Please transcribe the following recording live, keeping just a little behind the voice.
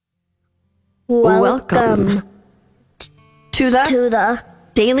Welcome to the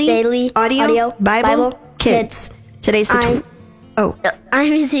Daily Audio Bible Kids. Today's the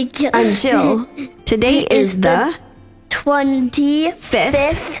I'm Ezekiel. I'm Jill. Today is the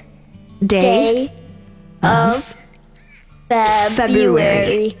 25th day of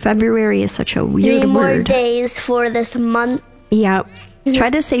February. February is such a weird 3 more word. days for this month. Yeah. Try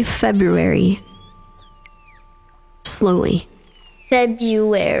to say February slowly.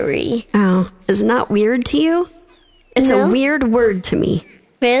 February. Oh, isn't that weird to you? It's No. a weird word to me.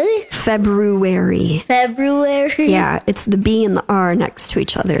 Really? February. February? Yeah, it's the B and the R next to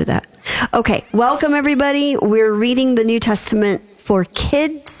each other. Okay, welcome everybody. We're reading the New Testament for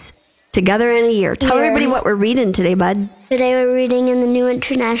kids together in a year. Tell everybody what we're reading today, bud. Today we're reading in the New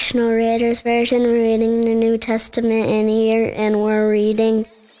International Reader's Version. We're reading the New Testament in a year, and we're reading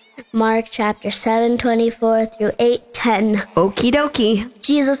Mark chapter 7, 24 through 8, 10. Okie dokie.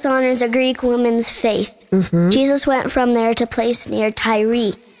 Jesus honors a Greek woman's faith. Jesus went from there to a place near Tyre.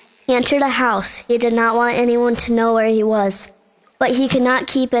 He entered a house. He did not want anyone to know where he was, but he could not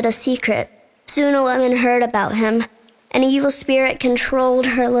keep it a secret. Soon a woman heard about him. An evil spirit controlled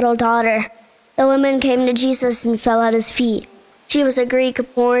her little daughter. The woman came to Jesus and fell at his feet. She was a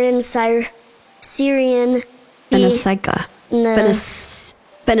Greek born in Syrian Phoenicia.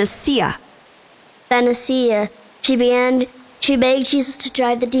 Phoenicia. She begged Jesus to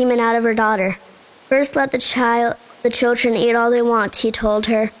drive the demon out of her daughter. First, let the children eat all they want, he told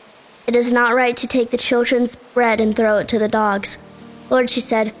her. It is not right to take the children's bread and throw it to the dogs. Lord, she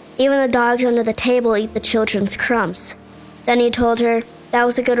said, even the dogs under the table eat the children's crumbs. Then he told her, that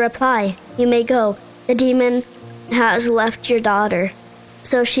was a good reply. You may go. The demon has left your daughter.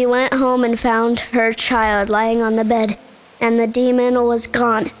 So she went home and found her child lying on the bed, and the demon was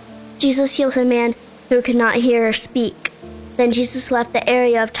gone. Jesus heals a man who could not hear or speak. Then Jesus left the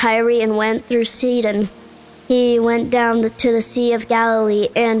area of Tyre and went through Sidon. He went down to the Sea of Galilee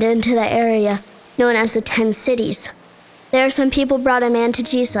and into the area known as the 10 Cities. There some people brought a man to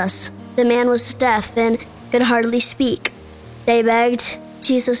Jesus. The man was deaf and could hardly speak. They begged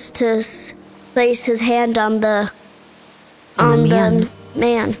Jesus to place his hand on the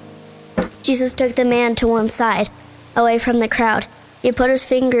man. Jesus took the man to one side, away from the crowd. He put his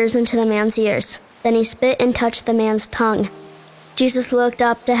fingers into the man's ears. Then he spit and touched the man's tongue. Jesus looked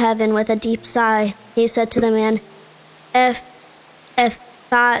up to heaven with a deep sigh. He said to the man,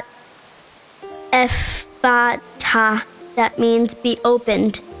 Ephphatha, that means be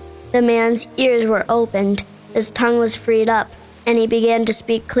opened. The man's ears were opened, his tongue was freed up, and he began to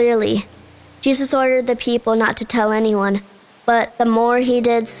speak clearly. Jesus ordered the people not to tell anyone, but the more he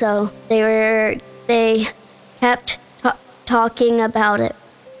did so, they kept talking about it.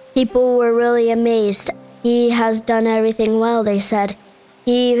 People were really amazed. He has done everything well, they said.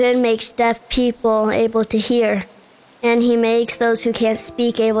 He even makes deaf people able to hear, and he makes those who can't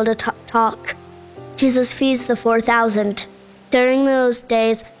speak able to talk. Jesus feeds the 4,000. During those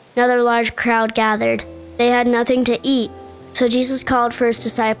days, another large crowd gathered. They had nothing to eat, so Jesus called for his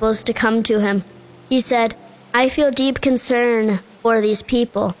disciples to come to him. He said, I feel deep concern for these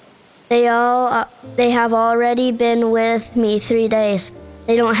people. They have already been with me 3 days.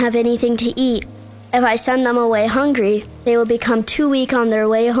 They don't have anything to eat. If I send them away hungry, they will become too weak on their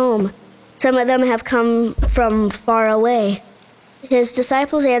way home. Some of them have come from far away. His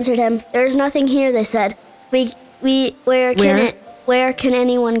disciples answered him, There is nothing here, they said. Where can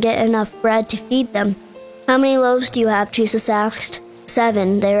anyone get enough bread to feed them? How many loaves do you have? Jesus asked.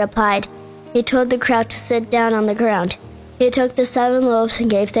 7, they replied. He told the crowd to sit down on the ground. He took the 7 loaves and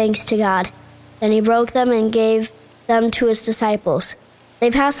gave thanks to God. Then he broke them and gave them to his disciples. They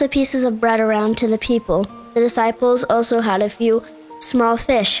passed the pieces of bread around to the people. The disciples also had a few small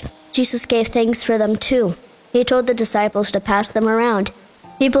fish. Jesus gave thanks for them too. He told the disciples to pass them around.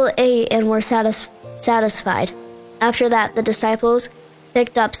 People ate and were satisfied. After that, the disciples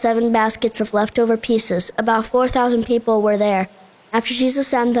picked up 7 baskets of leftover pieces. About 4,000 people were there. After Jesus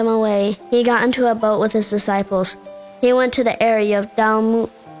sent them away, he got into a boat with his disciples. He went to the area of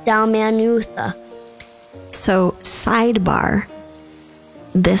Dalmanutha. So, sidebar.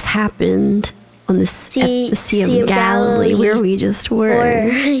 This happened on the Sea of Galilee, where we just were.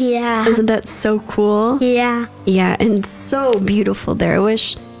 Yeah. Isn't that so cool? Yeah. Yeah, and so beautiful there. I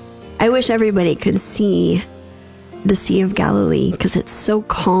wish everybody could see the Sea of Galilee because it's so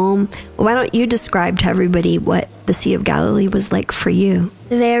calm. Why don't you describe to everybody what the Sea of Galilee was like for you?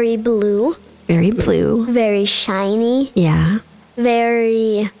 Very blue. Very blue. Very shiny. Yeah.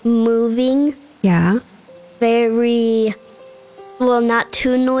 Very moving. Yeah. Very, not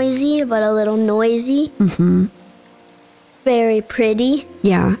too noisy, but a little noisy. Mm-hmm. Very pretty.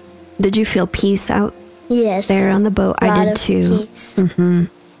 Yeah. Did you feel peace out Yes. there on the boat? I Lot did of too. Peace.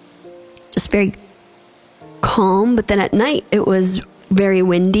 Just very calm. But then at night, it was very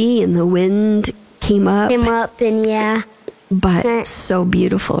windy and the wind came up. Came up and yeah. But so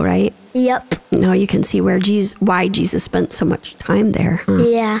beautiful, right? Yep. Now you can see why Jesus spent so much time there. Huh?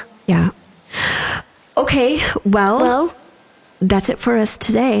 Yeah. Yeah. Okay, Well, that's it for us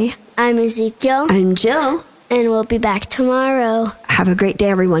today. I'm Ezekiel, I'm Jill. and we'll be back tomorrow. Have a great day,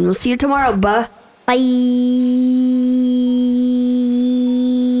 everyone. We'll see you tomorrow. Bye. Bye.